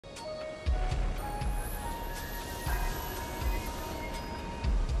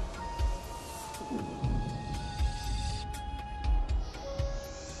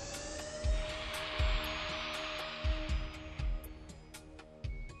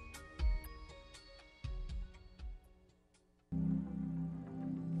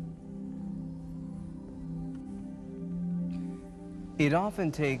It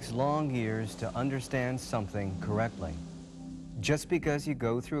often takes long years to understand something correctly. Just because you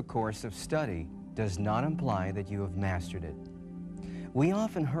go through a course of study does not imply that you have mastered it. We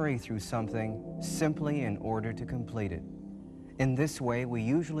often hurry through something simply in order to complete it. In this way, we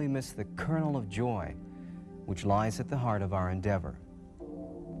usually miss the kernel of joy, which lies at the heart of our endeavor.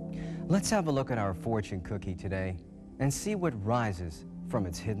 Let's have a look at our fortune cookie today and see what rises from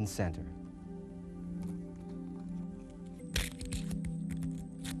its hidden center.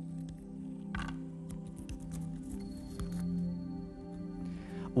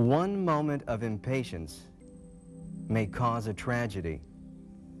 One moment of impatience may cause a tragedy.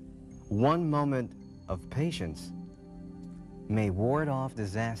 One moment of patience may ward off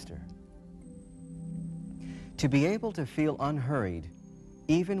disaster. To be able to feel unhurried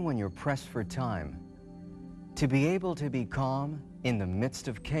even when you're pressed for time, to be able to be calm in the midst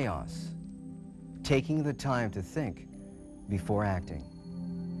of chaos, taking the time to think before acting.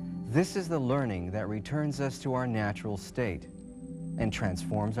 This is the learning that returns us to our natural state and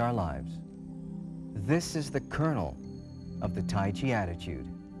transforms our lives. This is the kernel of the Tai Chi attitude.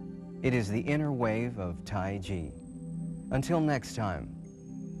 It is the inner wave of Tai Chi. Until next time,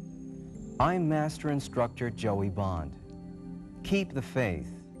 I'm Master Instructor Joey Bond. Keep the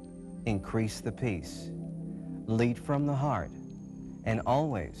faith, increase the peace, lead from the heart, and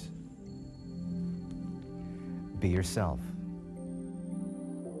always be yourself.